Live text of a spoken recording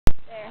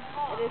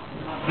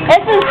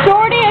This is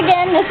Shorty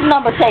again. This is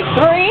number take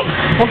 3.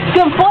 It's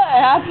good foot.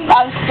 I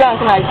was drunk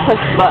and I just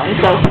pushed the button,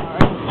 so sorry.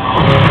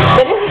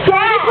 But this is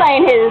Shorty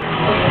playing his.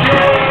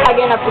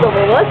 Again, I forgot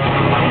what it was.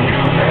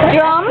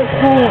 Drums.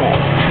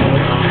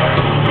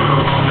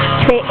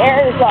 The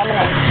air is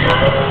dominant.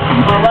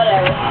 Or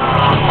whatever.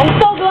 I'm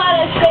so glad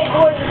I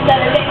skateboard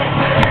instead of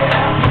dance.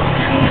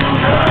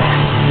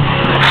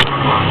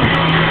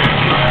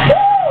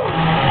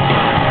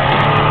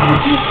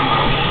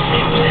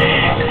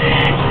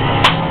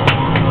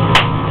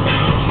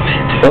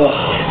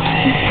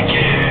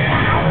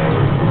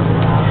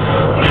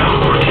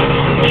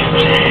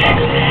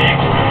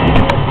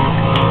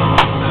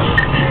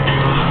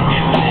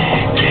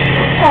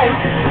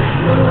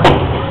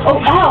 Oh,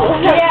 ow.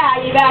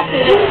 Yeah, you backed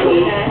it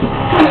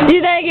in.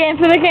 Do that again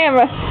for the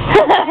camera.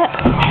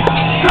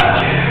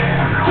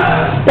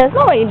 That's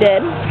not what you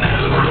did.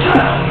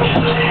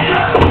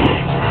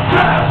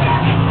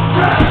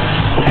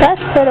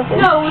 That's pitiful.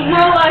 No, it was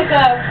more like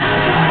a...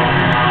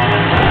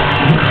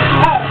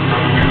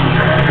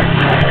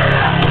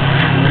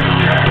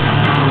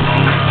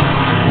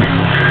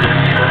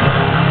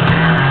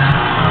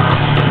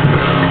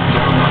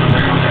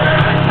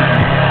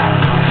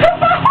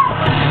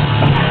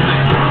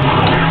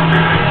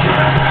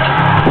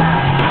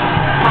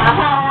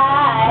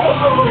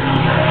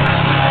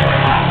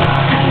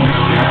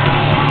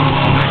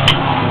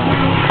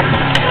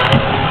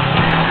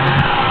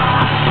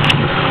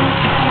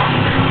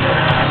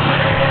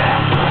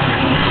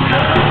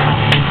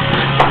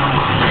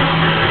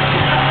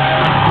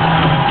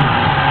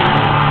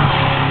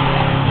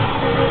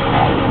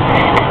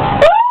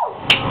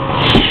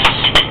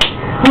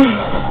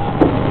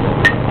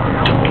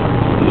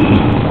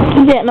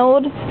 Getting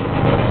old?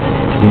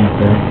 Yeah,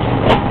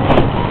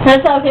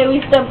 that's okay,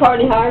 we still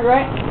party hard,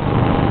 right?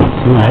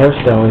 My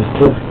hairstyle is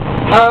too.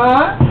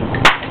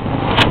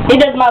 He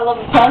does my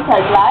little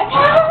contact live.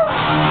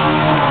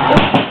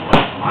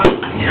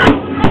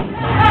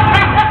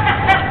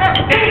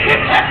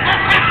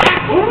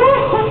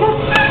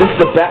 This is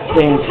the back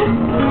dance.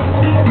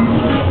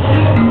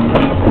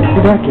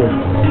 Get back here.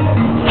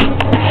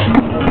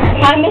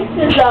 I missed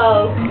his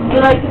you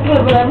like to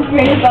put whatever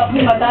fingers up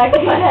in my back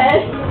of my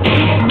head.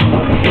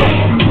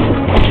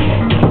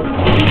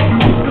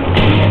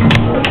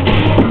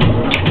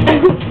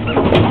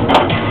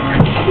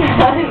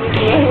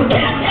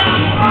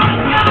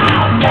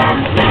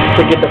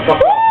 To get the fuck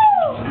out.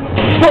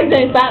 Like the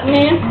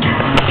Batman.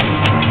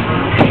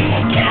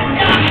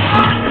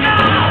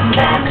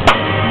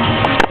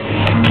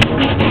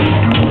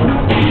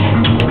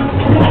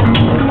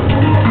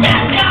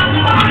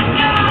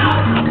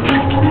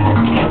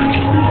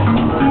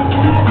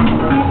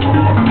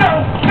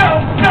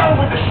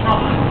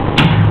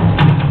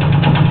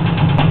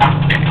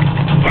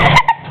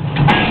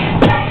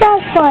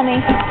 Funny.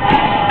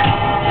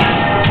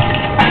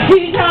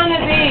 He's trying to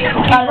be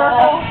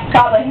Urkel.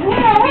 Probably.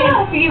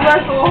 Be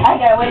Urkel. I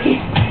gotta wait.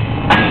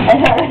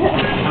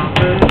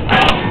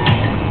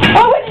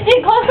 Oh, what did you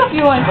close up?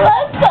 You want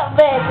close up,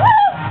 babe?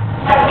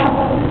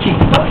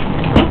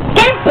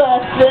 Get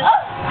busted.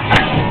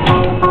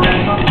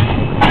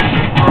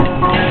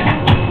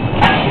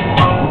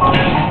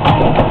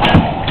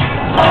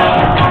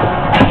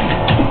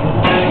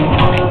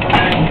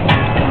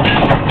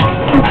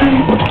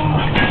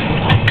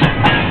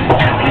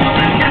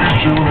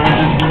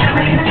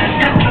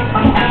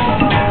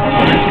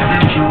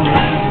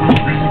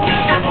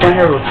 My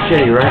hair looks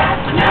shitty, right?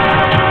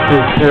 It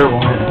was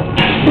terrible.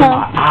 No.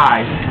 My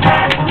eyes.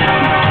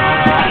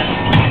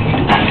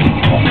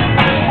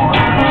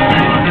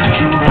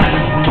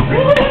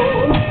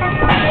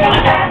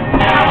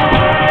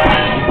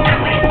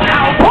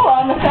 Oh,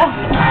 on the top.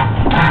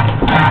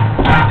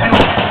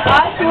 I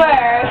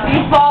swear, if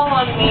you fall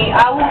on me, I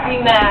will be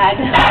mad.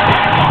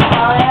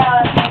 Oh, yeah,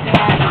 that's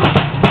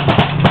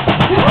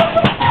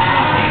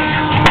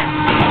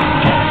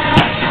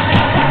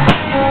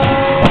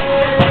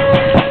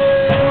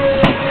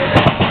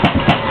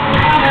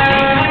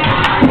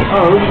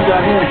Oh, who you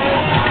got here?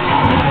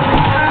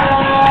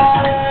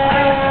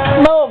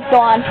 Move's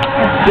gone.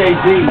 That's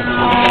JD.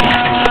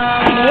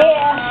 Yeah.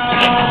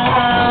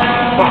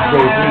 Fuck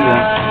JD,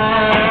 man.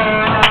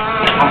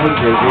 I hate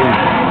JD.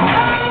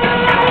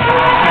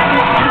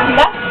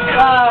 That's,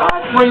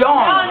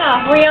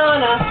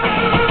 Rihanna.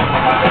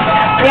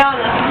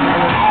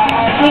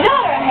 You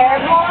got her hair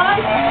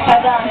blonde?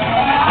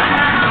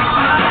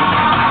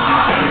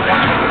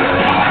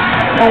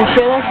 Are you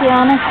sure that's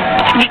Rihanna?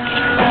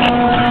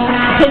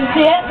 Can you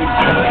see it?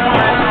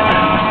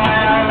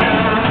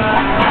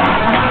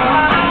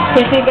 Can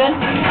you see it good?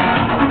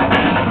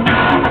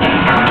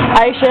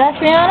 Are you sure that's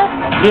Rihanna?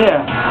 Yeah.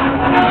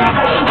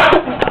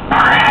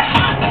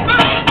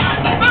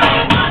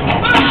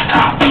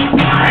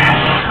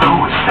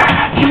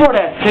 She wore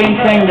that same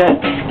thing that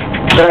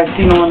I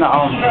seen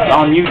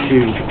on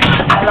YouTube.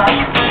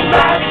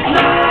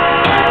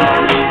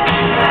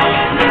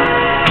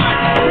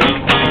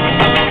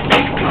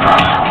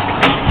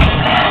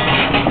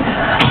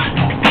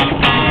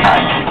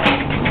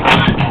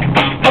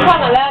 What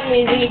kind of loud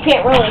music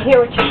can't really hear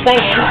what you're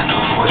saying.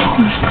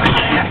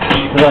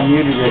 Because I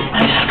muted it.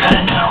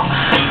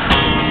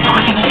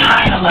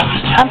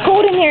 I'm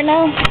cold in here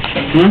now.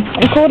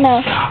 I'm cold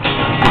now.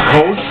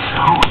 Cold?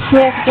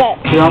 Yeah, sweat.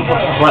 Yeah, I'm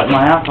supposed to sweat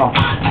my ass off.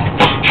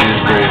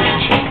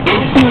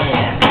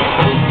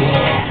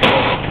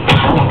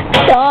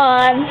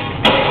 Dawn.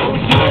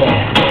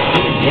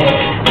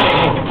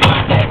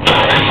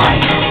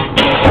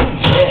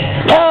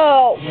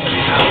 No.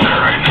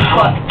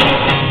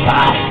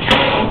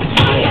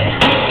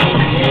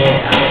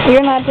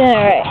 You're not doing it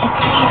right.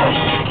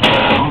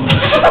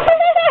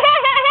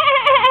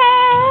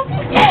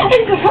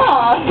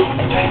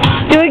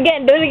 Do it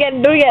again, do it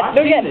again, do it again,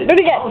 do it again, do it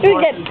again, do it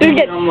again, do it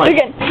again, do it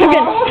again,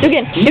 do it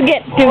again, do it again, do it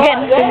again, do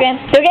it again,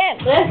 do it again,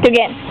 do it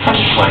again.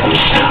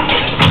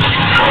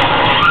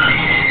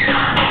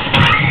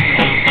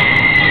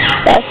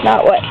 That's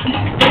not what.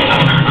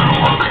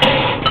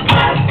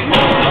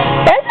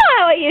 That's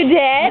not what you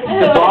did.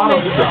 The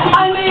bottom.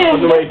 On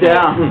the way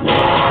down.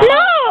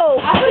 No!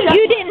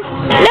 You didn't.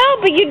 No,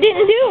 but you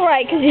didn't do it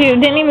right because you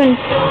didn't even.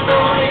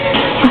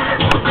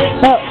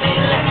 No.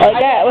 Like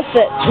that with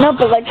it. No,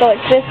 but like go like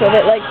this with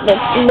it, like the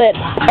lid.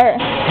 Or.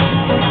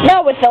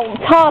 No, with the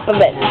top of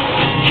it.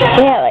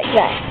 Yeah, like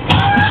that.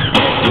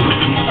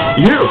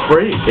 You're a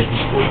freak.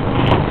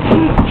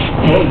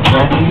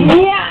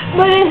 Yeah,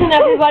 but isn't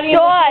everybody in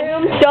the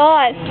room?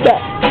 Dawn.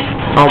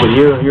 Oh, but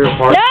you're a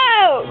part.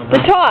 No! The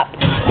top.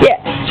 Yeah.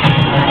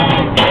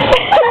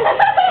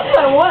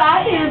 What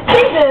I didn't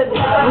see this.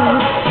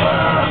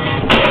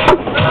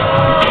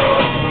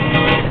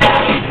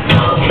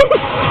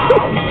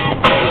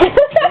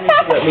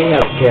 Let me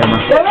have the camera.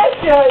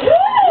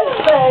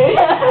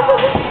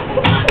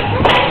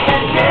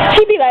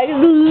 She'd be like,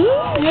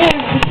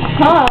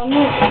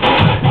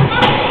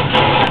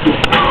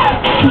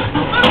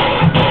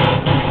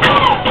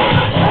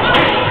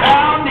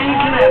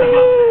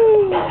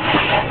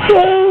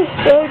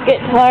 Don't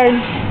get hard.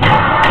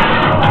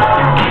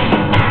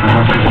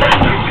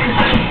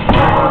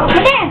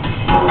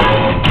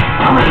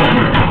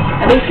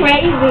 It's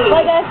crazy.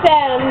 Like I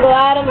said, I'm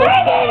glad I'm a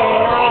skater,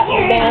 not a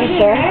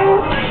dancer.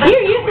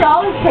 You're used to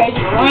all this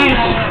crazy.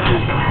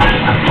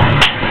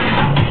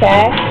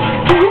 Okay.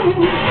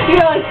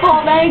 You're like full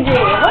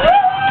daydream.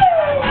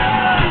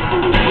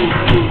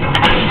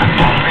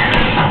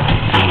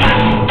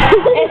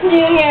 It's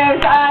New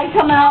Year's. I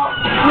come out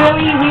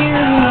really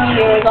weird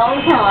New Year's all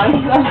the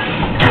time.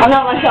 I'm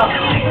not myself.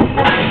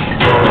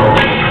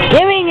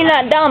 You mean you're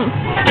not dumb?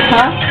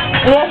 Huh?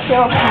 Yeah,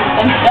 sure.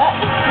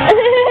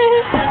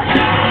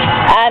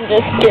 I'm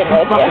just kidding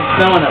with you. It's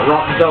snowing at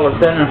Rockefeller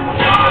Center.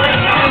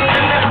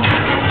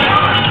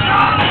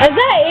 Is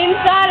that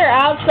inside or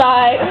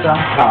outside? It's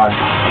outside.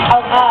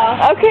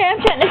 Okay, I'm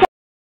trying to